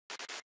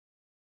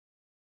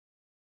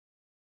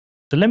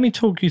So let me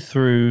talk you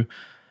through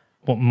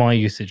what my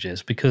usage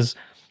is, because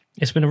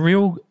it's been a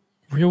real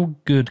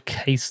good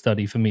case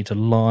study for me to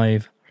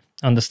live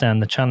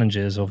understand the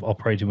challenges of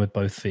operating with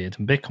both fiat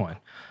and Bitcoin.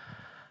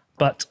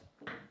 But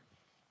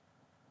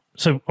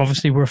so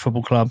obviously we're a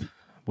football club.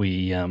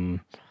 We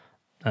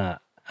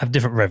have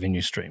different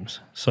revenue streams.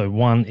 So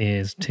one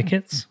is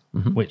tickets,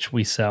 which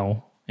we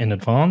sell in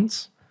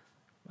advance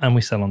and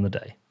we sell on the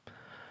day.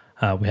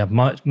 We have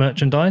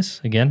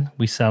merchandise. Again,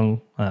 we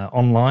sell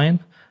online,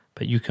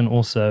 but you can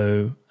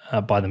also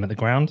buy them at the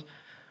ground.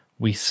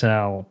 We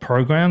sell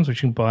programs,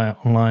 which you can buy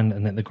online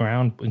and at the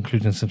ground,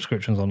 including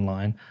subscriptions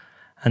online.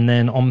 And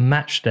then on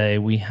match day,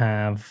 we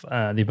have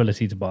the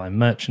ability to buy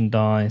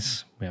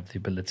merchandise. We have the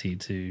ability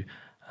to,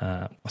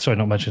 sorry,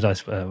 not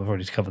merchandise, I've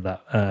already covered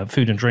that.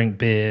 Food and drink,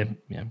 beer,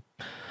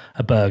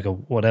 a burger,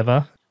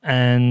 whatever.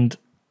 And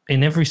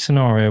in every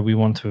scenario, we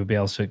want to be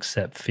able to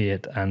accept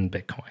fiat and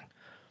Bitcoin.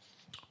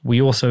 We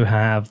also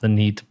have the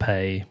need to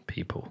pay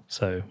people.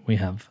 So we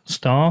have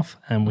staff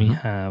and we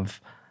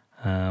have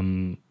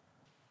kind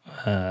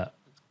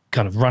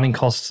of running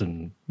costs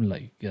and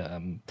like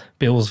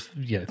bills,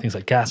 things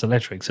like gas,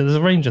 electric. So there's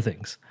a range of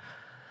things.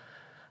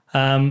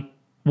 The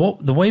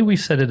way we've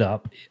set it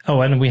up,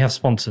 and we have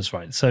sponsors,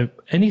 right? So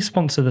any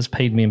sponsor that's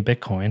paid me in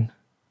Bitcoin,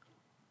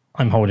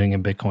 I'm holding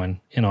in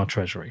Bitcoin in our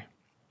treasury.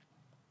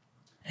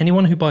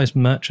 Anyone who buys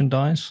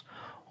merchandise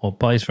or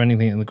buys for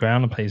anything in the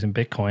ground and pays in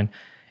Bitcoin,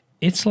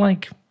 it's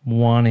like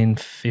 1 in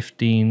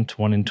 15 to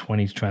 1 in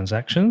 20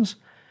 transactions.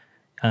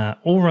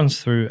 All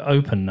runs through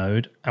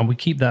OpenNode, and we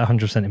keep that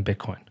 100% in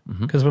Bitcoin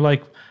because we're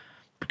like,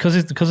 because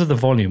of the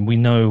volume, we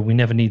know we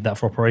never need that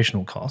for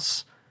operational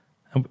costs,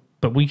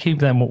 but we keep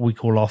them what we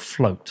call our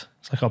float.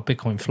 It's like our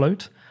Bitcoin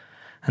float,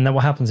 and then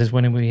what happens is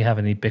when we have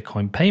any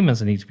Bitcoin payments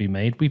that need to be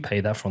made, we pay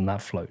that from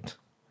that float.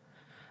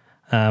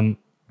 We're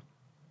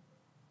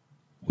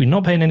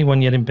not paying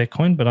anyone yet in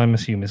Bitcoin, but I'm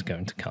assuming it's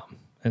going to come.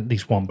 At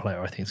least one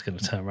player, I think, is going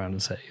to turn around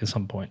and say at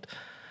some point.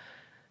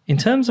 In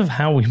terms of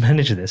how we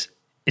manage this,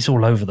 it's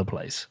all over the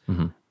place.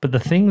 But the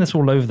thing that's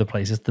all over the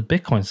place is the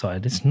Bitcoin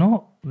side. It's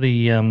not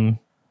the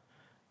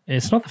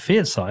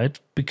fiat side,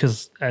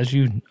 because as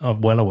you are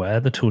well aware,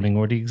 the tooling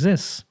already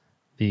exists.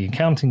 The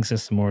accounting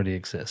system already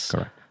exists.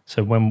 Correct.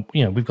 So when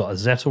we've got a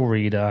Zettel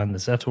reader, and the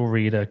Zettel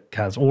reader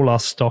has all our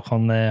stock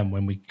on there, and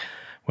when we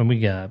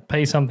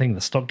pay something,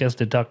 the stock gets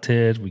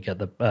deducted, we get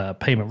the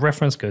payment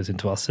reference, goes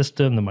into our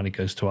system, the money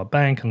goes to our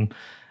bank, and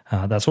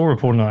that's all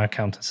reported in our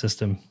accounting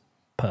system.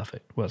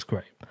 Perfect. Works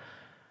great.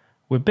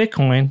 With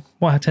Bitcoin,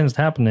 what tends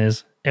to happen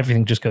is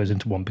everything just goes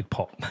into one big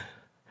pot.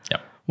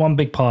 Yep. One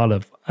big pile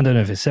of, I don't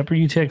know if it's separate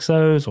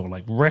UTXOs or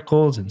like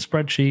records and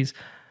spreadsheets,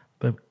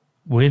 but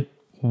we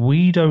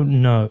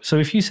don't know. So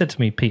if you said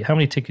to me, Pete, how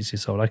many tickets you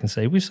sold? I can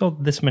say, we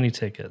sold this many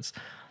tickets.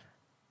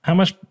 How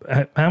much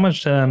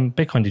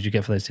Bitcoin did you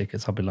get for those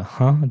tickets? I'll be like,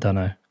 I don't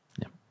know.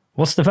 Yeah.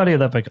 What's the value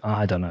of that Bitcoin?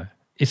 I don't know.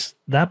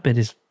 That bit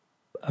is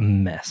a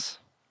mess.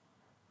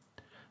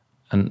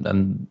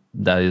 And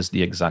that is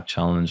the exact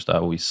challenge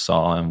that we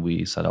saw and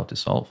we set out to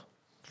solve.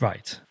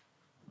 Right.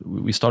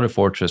 We started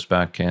Fortress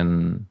back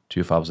in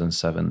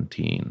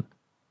 2017.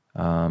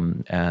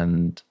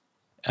 And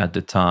at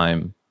the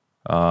time,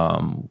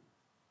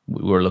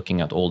 we were looking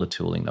at all the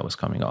tooling that was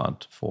coming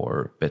out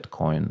for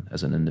Bitcoin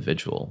as an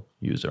individual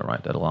user,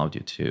 right? That allowed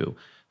you to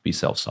be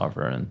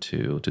self-sovereign,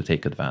 to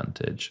take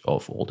advantage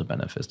of all the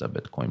benefits that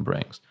Bitcoin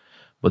brings.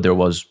 But there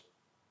was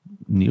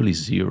nearly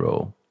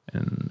zero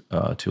in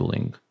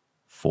tooling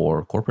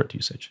for corporate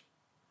usage,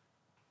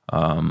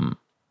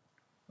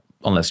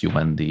 unless you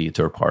went the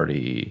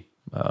third-party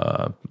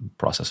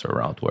processor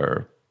route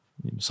where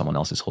someone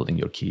else is holding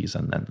your keys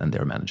and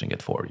they're managing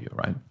it for you,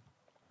 right?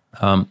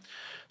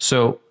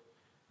 So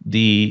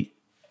the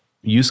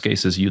use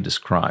cases you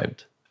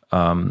described,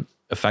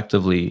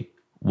 effectively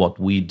what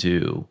we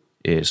do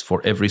is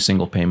for every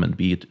single payment,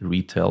 be it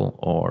retail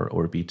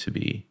or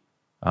B2B,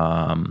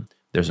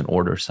 there's an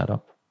order set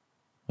up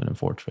within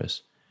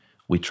Fortress.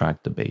 We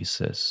track the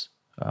basis.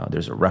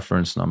 There's a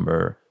reference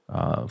number.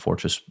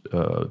 Fortress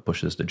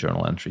pushes the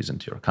journal entries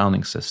into your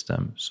accounting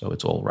system, so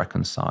it's all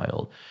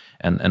reconciled.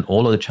 And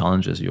all of the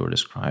challenges you were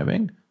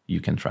describing, you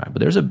can track.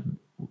 But there's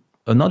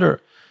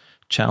another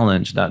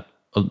challenge that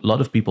a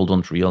lot of people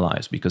don't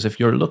realize, because if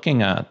you're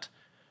looking at,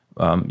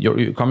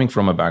 you're coming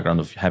from a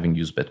background of having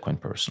used Bitcoin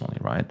personally,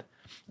 right?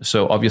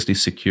 So obviously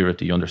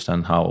security, you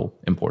understand how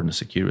important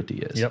security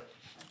is. Yep.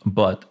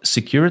 But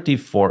security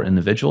for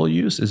individual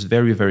use is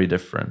very, very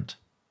different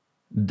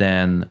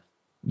than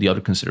the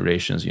other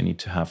considerations you need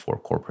to have for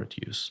corporate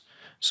use.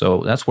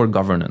 So that's where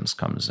governance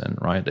comes in,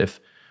 right? If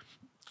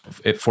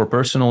for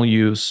personal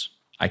use,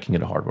 I can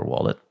get a hardware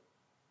wallet.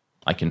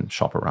 I can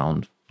shop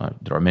around.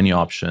 There are many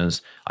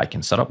options. I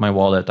can set up my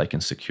wallet. I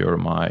can secure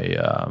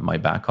my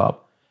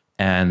backup,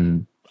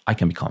 and I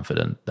can be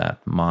confident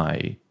that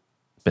my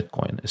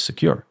Bitcoin is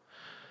secure.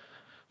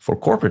 For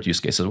corporate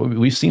use cases,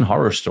 we've seen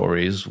horror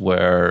stories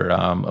where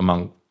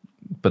among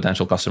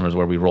potential customers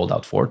where we rolled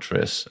out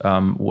Fortress,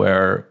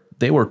 where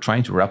they were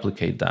trying to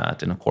replicate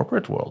that in a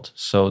corporate world.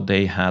 So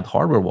they had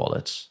hardware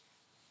wallets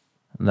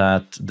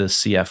that the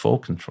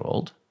CFO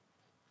controlled,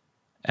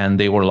 and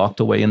they were locked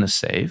away in a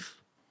safe.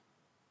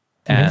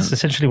 And that's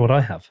essentially what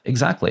I have.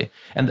 Exactly.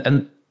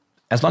 And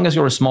as long as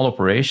you're a small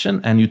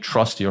operation and you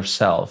trust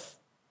yourself,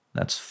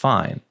 that's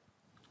fine.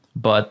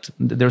 But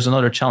there's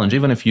another challenge.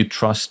 Even if you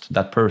trust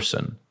that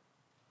person,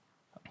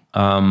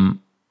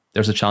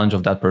 there's a challenge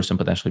of that person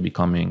potentially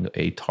becoming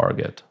a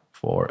target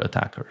for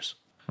attackers,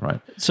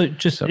 right? So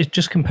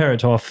just compare it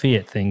to our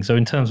fiat thing. So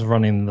in terms of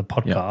running the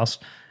podcast,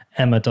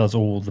 Emma does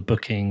all the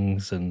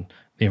bookings and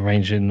the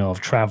arranging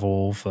of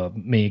travel for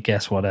me,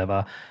 guests,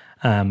 whatever.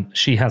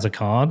 She has a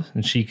card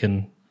and she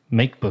can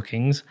make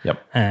bookings. Yep.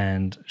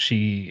 And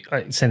she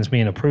sends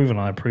me an approve and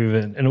I approve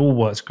it and it all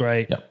works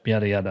great. Yep.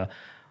 Yada, yada.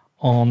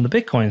 On the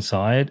Bitcoin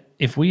side,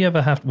 if we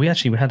ever have, we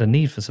had a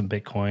need for some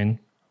Bitcoin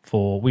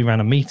we ran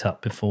a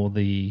meetup before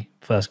the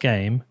first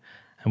game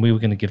and we were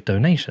going to give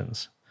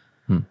donations.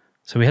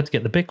 So we had to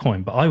get the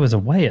Bitcoin, but I was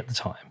away at the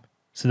time.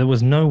 So there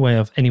was no way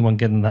of anyone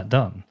getting that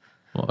done.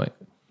 Well,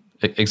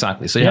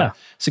 exactly. So yeah,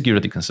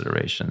 security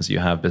considerations, you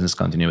have business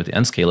continuity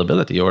and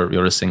scalability, or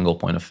you're a single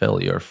point of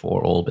failure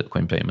for all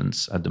Bitcoin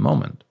payments at the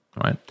moment,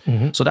 right?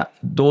 Mm-hmm. So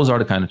those are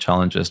the kind of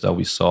challenges that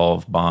we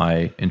solve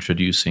by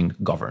introducing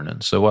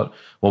governance. So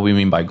what we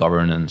mean by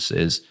governance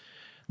is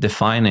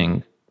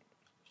defining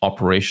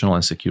operational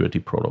and security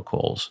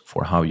protocols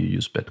for how you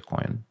use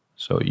Bitcoin.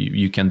 So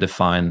you can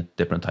define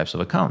different types of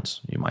accounts.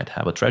 You might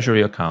have a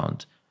treasury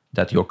account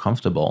that you're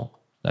comfortable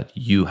that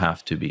you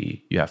have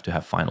to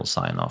have final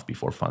sign off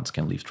before funds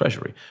can leave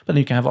treasury. But then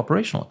you can have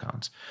operational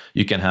accounts.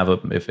 You can have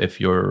if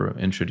you're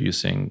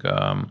introducing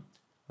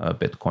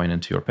Bitcoin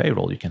into your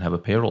payroll, you can have a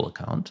payroll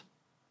account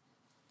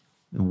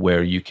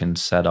where you can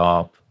set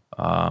up,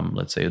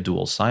 let's say, a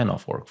dual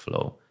sign-off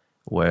workflow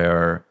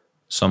where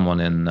someone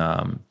in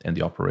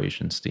the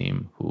operations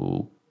team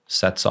who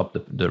sets up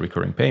the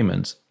recurring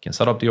payments can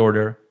set up the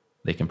order.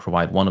 They can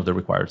provide one of the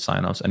required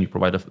sign-offs, and you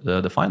provide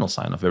the final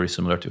sign-off, very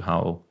similar to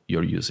how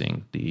you're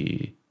using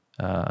the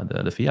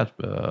fiat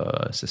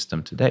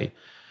system today.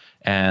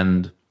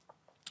 And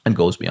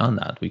goes beyond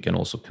that. We can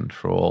also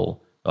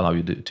allow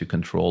you to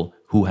control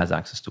who has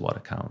access to what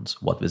accounts,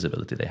 what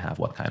visibility they have,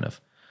 what kind of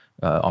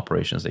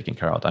operations they can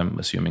carry out. I'm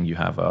assuming you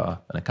have an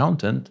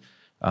accountant.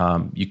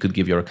 You could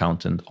give your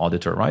accountant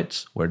auditor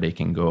rights, where they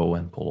can go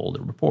and pull all the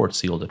reports,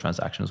 see all the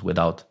transactions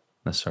without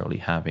necessarily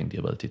having the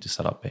ability to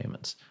set up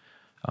payments.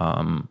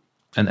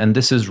 And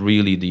this is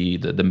really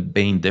the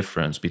main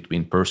difference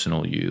between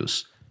personal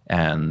use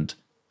and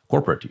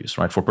corporate use,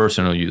 right? For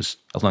personal use,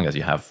 as long as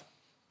you have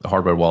a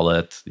hardware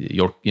wallet,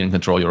 you can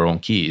control your own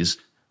keys,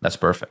 that's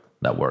perfect.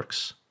 That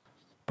works.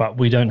 But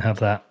we don't have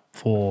that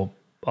for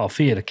our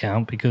fiat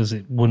account because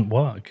it wouldn't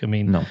work. I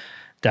mean, No.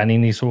 Danny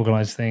needs to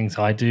organize things.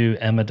 I do.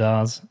 Emma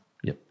does.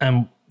 Yep.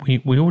 And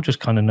we all just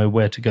kind of know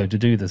where to go to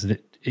do this.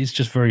 It's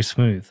just very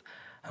smooth.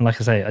 And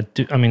like I say, at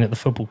the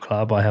football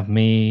club, I have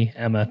me,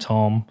 Emma,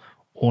 Tom,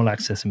 all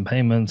accessing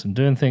payments and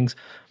doing things.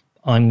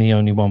 I'm the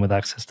only one with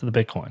access to the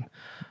Bitcoin.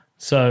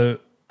 So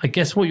I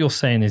guess what you're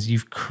saying is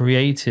you've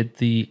created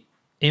the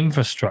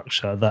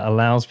infrastructure that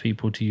allows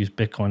people to use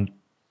Bitcoin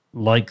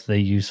like they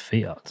use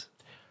fiat.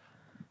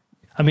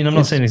 I mean, I'm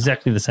not saying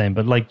exactly the same,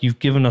 but like you're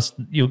given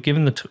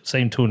the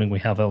same tooling we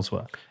have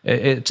elsewhere.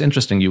 It's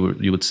interesting you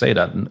would say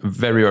that.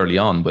 Very early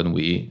on, when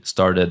we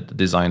started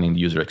designing the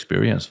user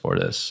experience for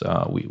this,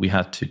 we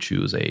had to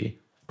choose a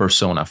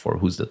persona for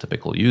who's the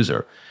typical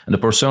user. And the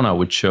persona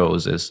we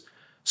chose is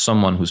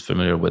someone who's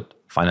familiar with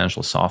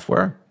financial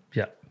software,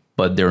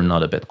 but they're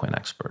not a Bitcoin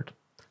expert.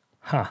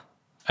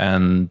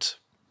 And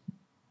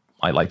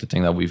I like to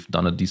think that we've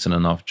done a decent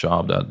enough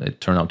job that it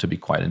turned out to be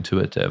quite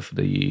intuitive.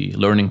 The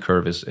learning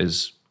curve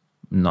is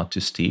not too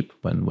steep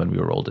when we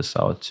roll this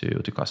out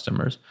to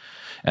customers.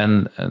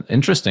 And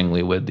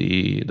interestingly, with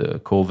the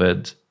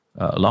COVID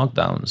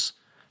lockdowns,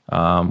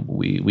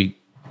 we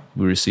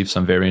received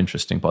some very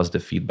interesting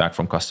positive feedback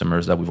from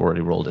customers that we've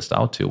already rolled this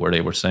out to, where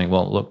they were saying,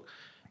 well, look,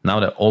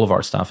 now that all of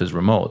our staff is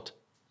remote,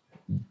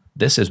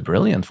 this is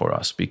brilliant for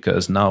us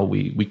because now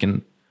we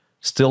can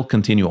still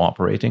continue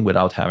operating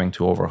without having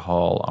to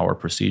overhaul our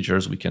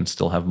procedures. We can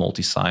still have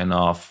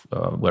multi-sign-off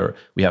where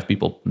we have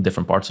people in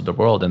different parts of the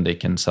world and they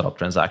can set up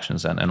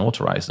transactions and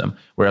authorize them.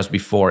 Whereas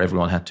before,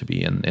 everyone had to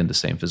be in the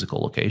same physical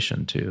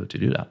location to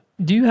do that.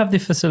 Do you have the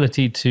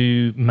facility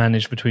to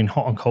manage between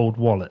hot and cold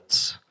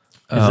wallets?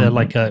 Is there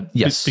like a...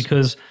 Yes.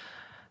 Because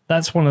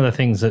that's one of the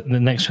things that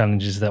the next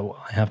challenges that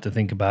I have to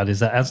think about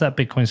is that as that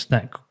Bitcoin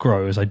stack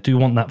grows, I do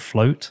want that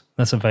float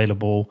that's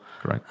available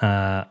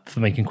for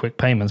making quick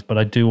payments, but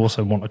I do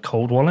also want a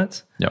cold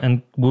wallet. Yep.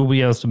 And will we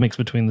be able to mix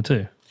between the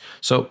two?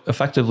 So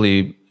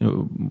effectively,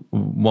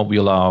 what we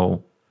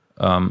allow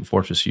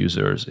Fortress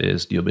users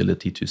is the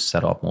ability to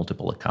set up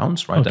multiple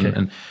accounts, right? Okay.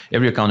 And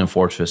every account in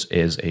Fortress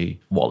is a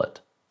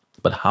wallet.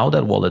 But how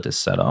that wallet is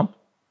set up,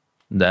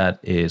 that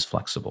is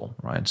flexible,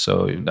 right?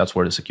 So that's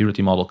where the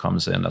security model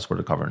comes in. That's where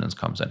the governance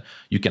comes in.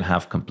 You can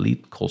have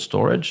complete cold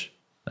storage.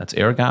 That's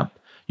air gap.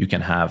 You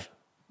can have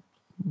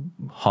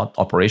hot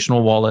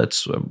operational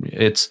wallets.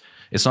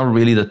 It's not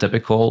really the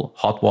typical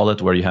hot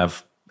wallet where you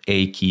have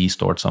a key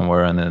stored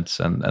somewhere and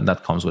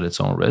that comes with its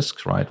own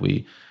risks, right?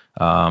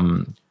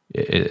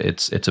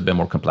 It's a bit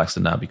more complex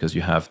than that because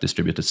you have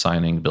distributed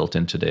signing built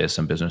into this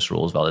and business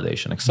rules,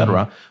 validation,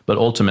 etc. But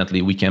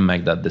ultimately, we can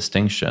make that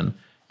distinction,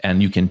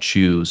 and you can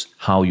choose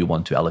how you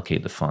want to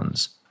allocate the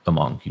funds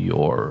among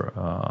your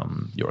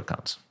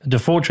accounts. The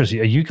Fortress,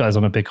 are you guys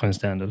on a Bitcoin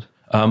standard?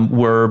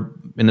 We're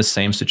in the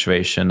same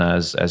situation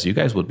as you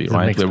guys would be,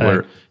 right?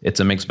 It's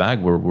a mixed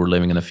bag. We're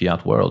living in a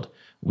fiat world.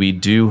 We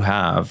do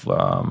have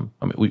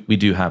we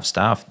do have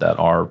staff that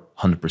are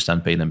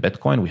 100% paid in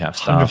Bitcoin. We have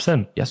staff.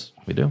 100%? Yes,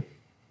 we do.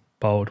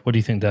 Bold. What do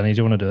you think, Danny? Do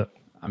you want to do it?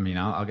 I mean,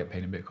 I'll get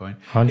paid in Bitcoin.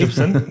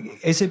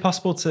 100%? Is it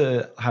possible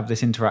to have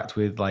this interact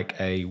with like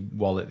a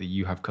wallet that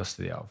you have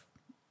custody of?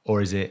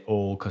 Or is it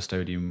all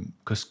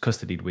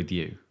custodied with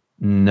you?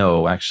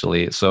 No,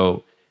 actually.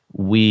 So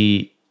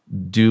we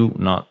do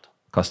not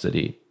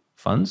custody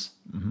funds.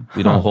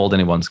 We don't hold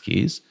anyone's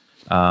keys.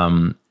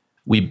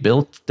 We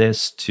built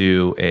this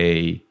to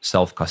a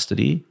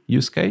self-custody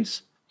use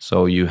case.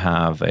 So you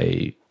have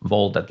a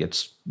vault that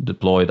gets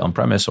deployed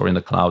on-premise or in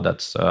the cloud.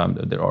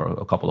 There are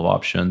a couple of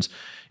options.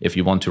 If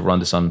you want to run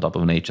this on top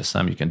of an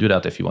HSM, you can do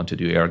that. If you want to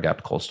do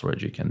air-gapped cold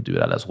storage, you can do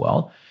that as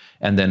well.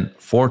 And then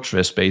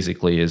Fortress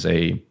basically is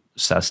a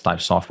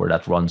SaaS-type software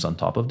that runs on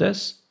top of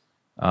this.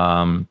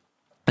 And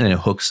it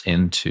hooks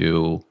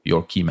into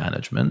your key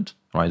management,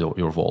 right, or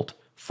your vault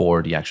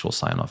for the actual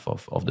sign-off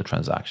of the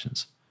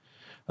transactions.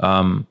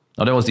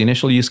 Now, that was the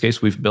initial use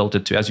case. We've built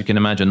it to, as you can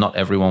imagine, not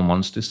everyone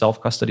wants to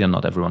self-custody and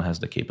not everyone has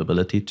the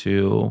capability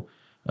to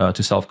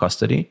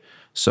self-custody.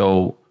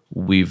 So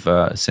we've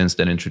since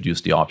then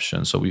introduced the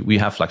option. So we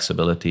have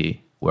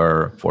flexibility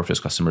where Fortress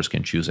customers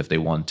can choose if they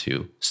want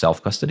to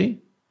self-custody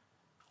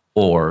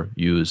or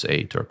use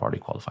a third-party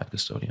qualified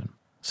custodian.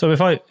 So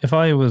if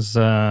I was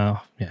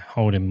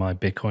holding my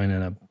Bitcoin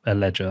in a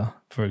ledger,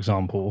 for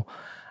example,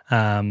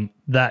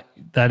 that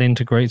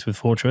integrates with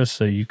Fortress,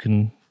 so you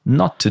can.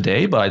 Not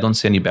today, but I don't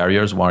see any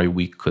barriers why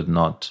we could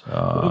not set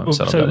up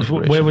that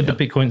integration. Where would the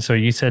Bitcoin? So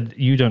you said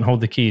you don't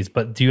hold the keys,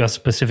 but do you have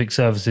specific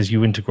services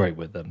you integrate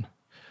with them?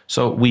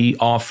 So we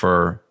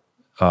offer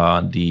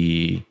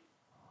the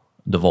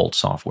Vault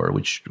software,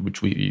 which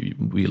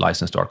we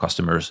license to our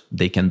customers.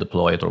 They can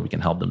deploy it, or we can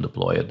help them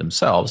deploy it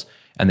themselves,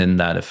 and then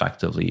that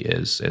effectively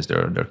is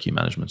their key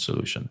management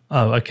solution.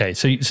 Oh, okay.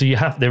 So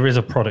there is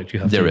a product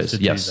you have. There to is,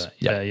 do yes,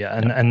 that. Yeah.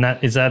 And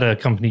that is that a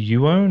company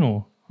you own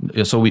or?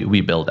 Yeah, so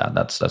we build that.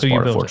 That's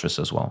part of Fortress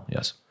as well.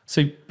 Yes.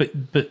 So, but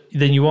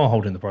then you are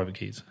holding the private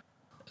keys.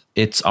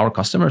 It's our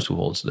customers who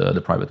holds the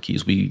private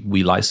keys.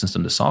 We license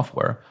them the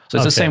software. So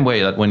it's the same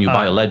way that when you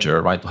buy a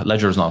ledger, right?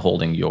 Ledger is not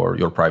holding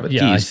your private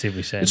keys. Yeah, I see what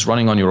you're saying. It's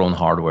running on your own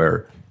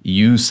hardware.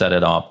 You set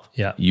it up.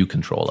 Yeah. You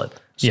control it.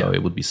 So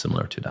it would be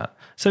similar to that.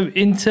 So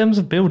in terms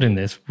of building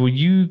this, were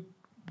you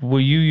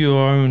your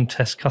own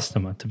test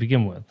customer to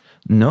begin with?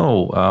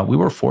 No, we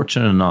were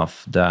fortunate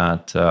enough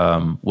that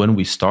when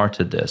we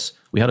started this,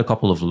 we had a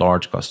couple of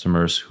large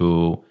customers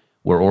who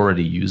were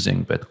already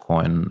using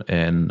Bitcoin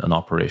in an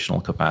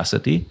operational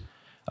capacity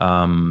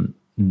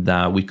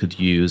that we could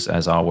use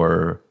as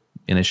our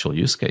initial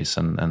use case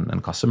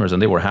and customers.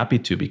 And they were happy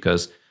to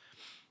because,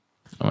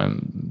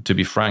 to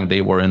be frank,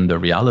 they were in the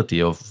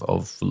reality of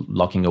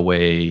locking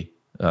away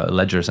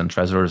ledgers and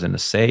treasurers in a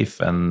safe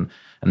and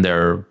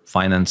their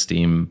finance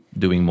team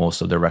doing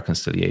most of their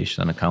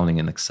reconciliation and accounting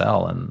in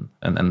Excel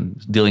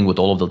and dealing with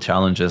all of the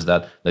challenges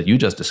that you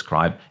just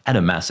described at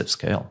a massive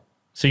scale.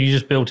 So you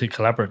just built it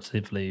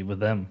collaboratively with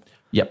them?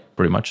 Yep,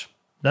 pretty much.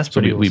 That's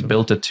pretty awesome. We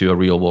built it to a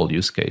real world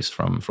use case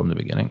from the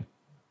beginning.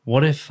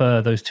 What if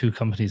those two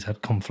companies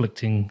had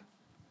conflicting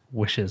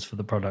wishes for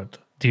the product?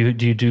 Do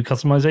you do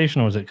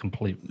customization or is it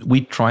complete?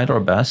 We tried our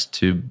best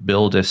to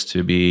build this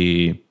to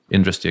be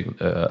industry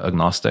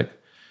agnostic.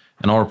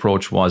 And our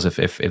approach was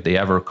if they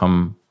ever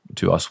come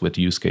to us with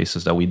use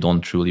cases that we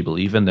don't truly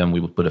believe in, then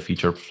we would put a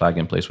feature flag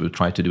in place. We would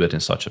try to do it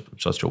in such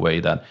a way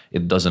that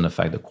it doesn't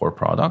affect the core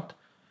product.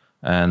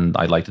 And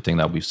I'd like to think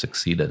that we've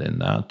succeeded in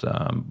that.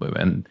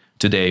 And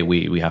today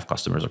we have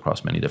customers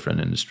across many different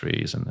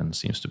industries and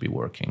seems to be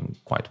working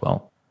quite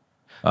well.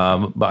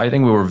 But I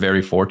think we were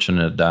very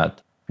fortunate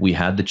that we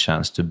had the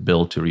chance to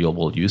build to real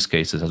world use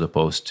cases as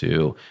opposed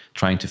to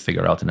trying to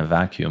figure out in a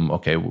vacuum,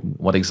 okay,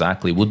 what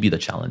exactly would be the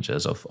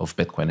challenges of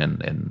Bitcoin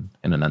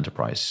in an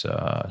enterprise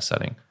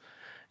setting.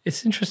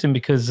 It's interesting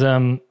because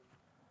the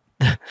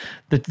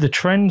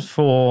trend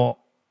for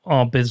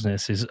our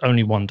business is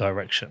only one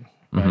direction,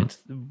 right?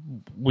 Mm-hmm.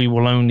 We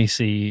will only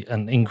see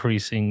an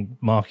increasing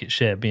market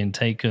share being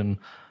taken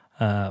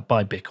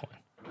by Bitcoin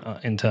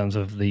in terms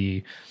of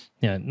the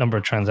number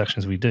of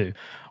transactions we do.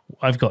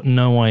 I've got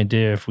no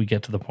idea if we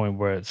get to the point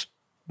where it's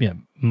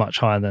much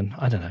higher than,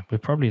 I don't know, we're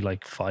probably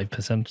like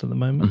 5% at the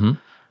moment. Mm-hmm.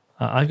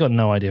 I've got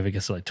no idea if it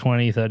gets to like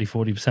 20, 30,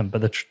 40%,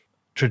 but the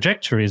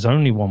trajectory is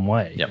only one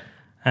way. Yep.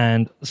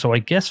 And so I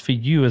guess for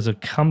you as a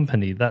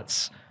company,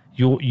 that's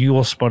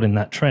you're spotting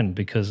that trend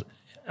because,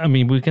 I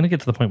mean, we're going to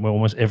get to the point where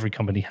almost every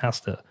company has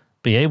to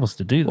be able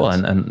to do this.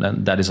 Well,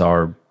 and that is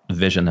our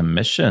vision and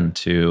mission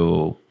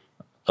to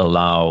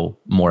allow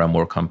more and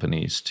more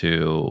companies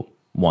to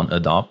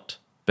adopt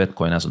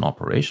Bitcoin as an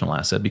operational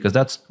asset, because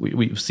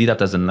we see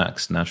that as the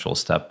next natural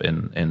step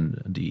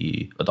in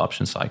the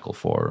adoption cycle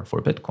for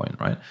Bitcoin,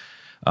 right?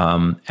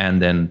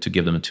 And then to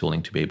give them the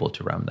tooling to be able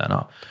to ramp that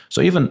up.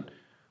 So even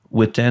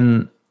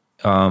within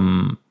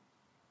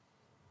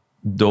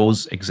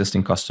those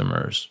existing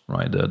customers,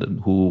 right,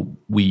 who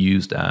we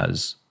used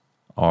as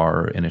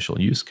our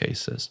initial use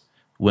cases,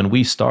 when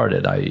we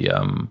started, I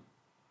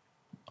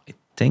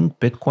think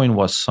Bitcoin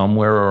was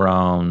somewhere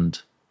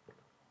around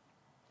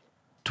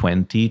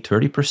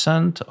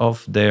 20-30%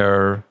 of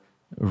their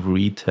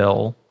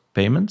retail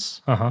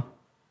payments.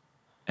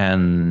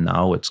 And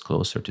now it's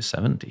closer to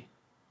 70.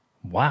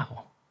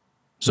 Wow.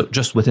 So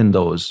just within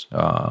those,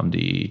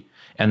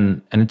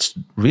 and it's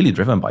really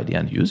driven by the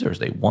end users.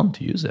 They want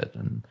to use it,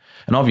 and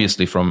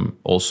obviously from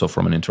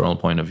an internal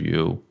point of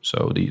view.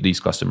 So these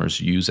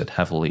customers use it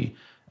heavily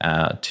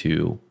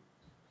to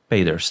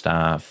pay their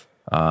staff.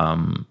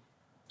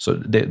 So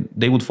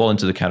they would fall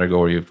into the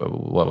category of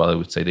what I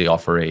would say they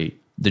offer a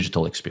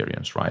digital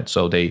experience, right?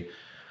 So they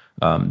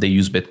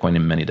use Bitcoin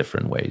in many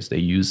different ways. They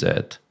use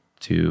it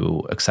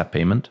to accept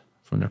payment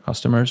from their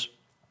customers.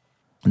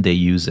 They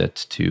use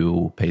it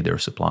to pay their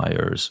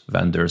suppliers,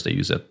 vendors. They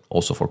use it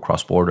also for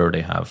cross-border.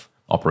 They have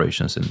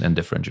operations in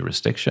different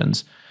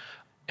jurisdictions.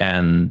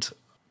 And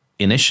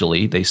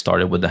initially, they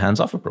started with the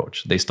hands-off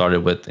approach. They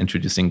started with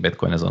introducing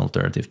Bitcoin as an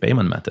alternative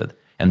payment method.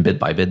 And bit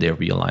by bit, they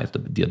realized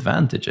the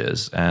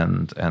advantages.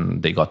 And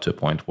they got to a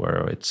point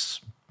where it's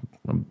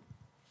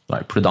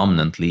like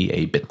predominantly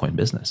a Bitcoin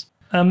business.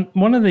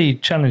 One of the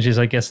challenges,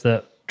 I guess,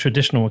 that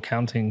traditional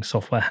accounting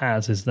software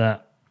has is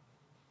that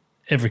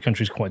every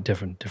country is quite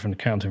different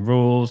accounting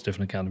rules,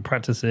 different accounting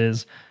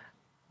practices.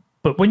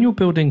 But when you're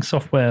building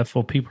software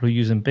for people who are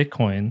using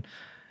Bitcoin,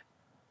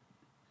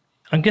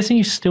 I'm guessing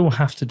you still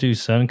have to do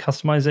certain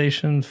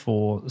customization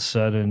for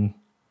certain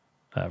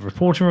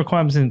reporting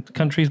requirements in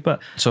countries.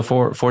 But so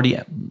for the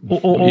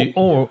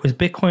or is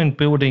Bitcoin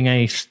building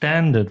a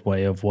standard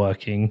way of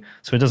working?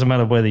 So it doesn't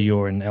matter whether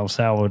you're in El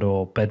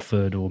Salvador,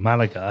 Bedford, or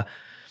Malaga.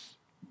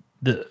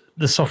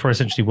 The software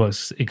essentially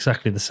works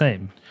exactly the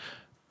same.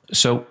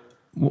 So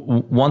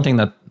one thing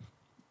that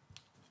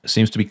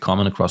seems to be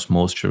common across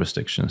most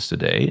jurisdictions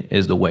today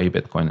is the way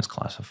Bitcoin is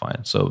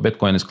classified. So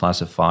Bitcoin is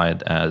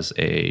classified as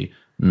a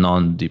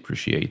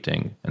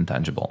non-depreciating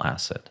intangible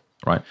asset,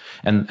 right?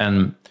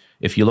 And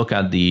if you look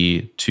at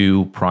the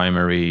two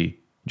primary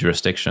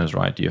jurisdictions,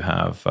 right, you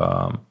have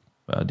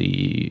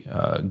the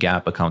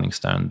GAAP accounting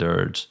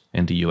standards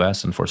in the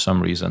US, and for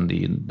some reason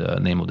the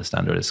name of the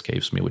standard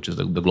escapes me, which is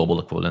the global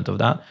equivalent of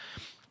that.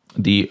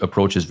 The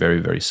approach is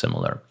very, very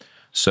similar.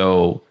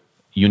 So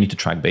you need to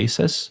track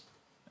basis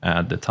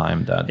at the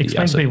time that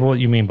Explain to people what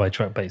you mean by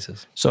track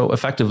basis. So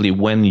effectively,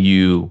 when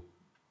you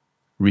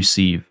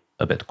receive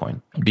a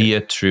Bitcoin, be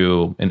it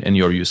through, in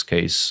your use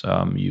case,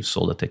 you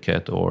sold a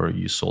ticket or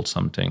you sold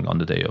something on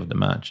the day of the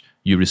match,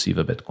 you receive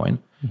a Bitcoin.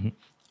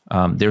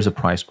 There's a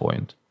price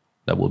point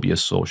that will be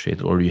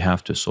associated, or you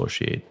have to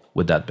associate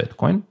with that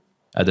Bitcoin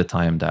at the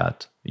time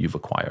that you've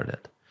acquired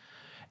it.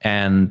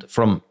 And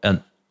from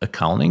an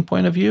accounting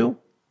point of view,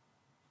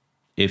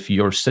 if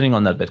you're sitting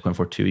on that Bitcoin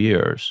for 2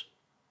 years,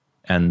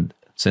 and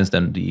since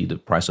then the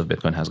price of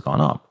Bitcoin has gone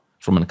up,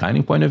 from an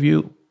accounting point of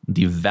view,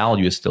 the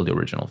value is still the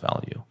original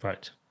value.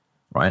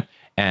 Right.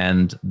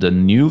 And the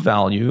new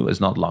value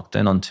is not locked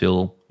in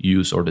until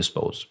use or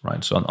dispose,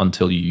 right? So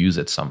until you use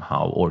it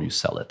somehow or you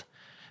sell it.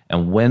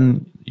 And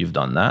when you've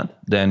done that,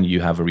 then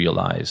you have a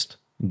realized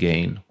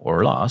gain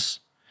or loss.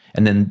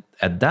 And then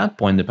at that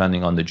point,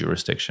 depending on the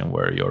jurisdiction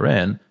where you're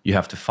in, you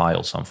have to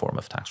file some form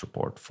of tax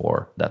report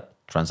for that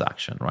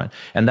transaction, right?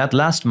 And that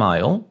last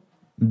mile,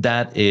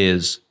 that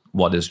is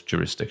what is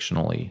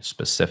jurisdictionally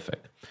specific.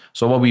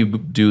 So what we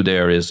do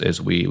there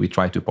is we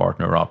try to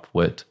partner up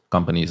with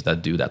companies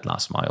that do that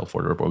last mile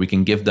for the report. We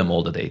can give them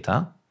all the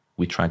data.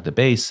 We track the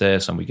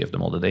basis and we give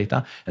them all the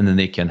data, and then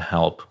they can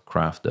help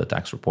craft the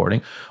tax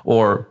reporting.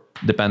 Or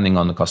depending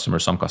on the customer,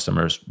 some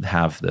customers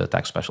have the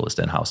tax specialist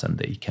in-house and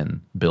they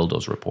can build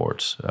those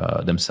reports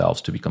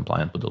themselves to be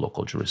compliant with the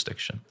local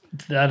jurisdiction.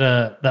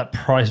 That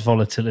price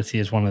volatility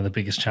is one of the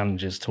biggest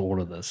challenges to all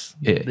of this.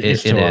 It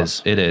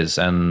is.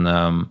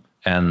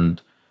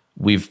 And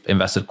we've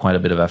invested quite a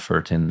bit of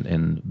effort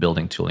in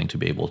building tooling to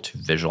be able to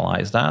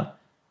visualize that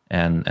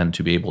and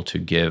to be able to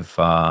give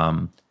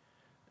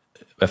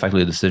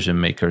effectively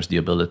decision makers the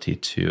ability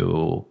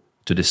to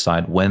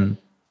decide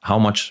how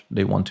much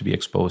they want to be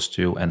exposed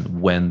to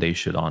and when they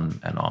should on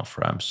and off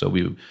ramp. So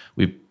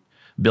we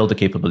build the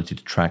capability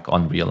to track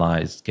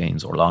unrealized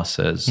gains or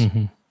losses.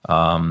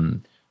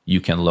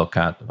 You can look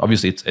at,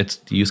 obviously it's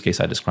the use case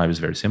I described is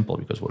very simple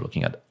because we're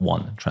looking at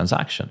one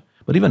transaction.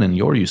 But even in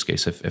your use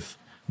case, if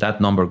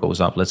that number goes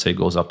up, let's say it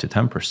goes up to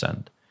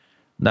 10%,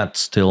 that's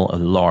still a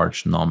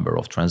large number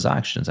of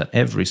transactions. And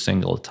every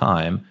single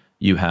time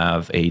you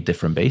have a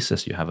different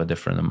basis, you have a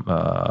different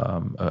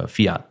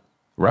fiat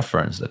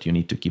reference that you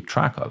need to keep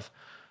track of.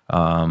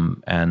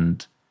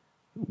 And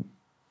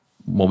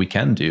what we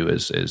can do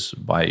is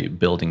by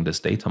building this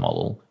data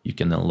model, you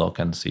can then look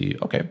and see,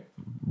 okay,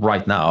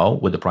 right now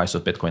with the price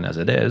of Bitcoin as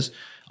it is,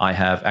 I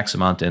have X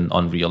amount in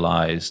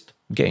unrealized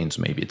gains.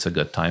 Maybe it's a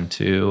good time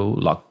to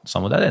lock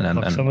some of that in.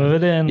 Lock some of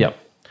it in. Yeah.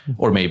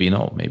 Or maybe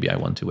no, maybe I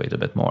want to wait a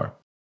bit more.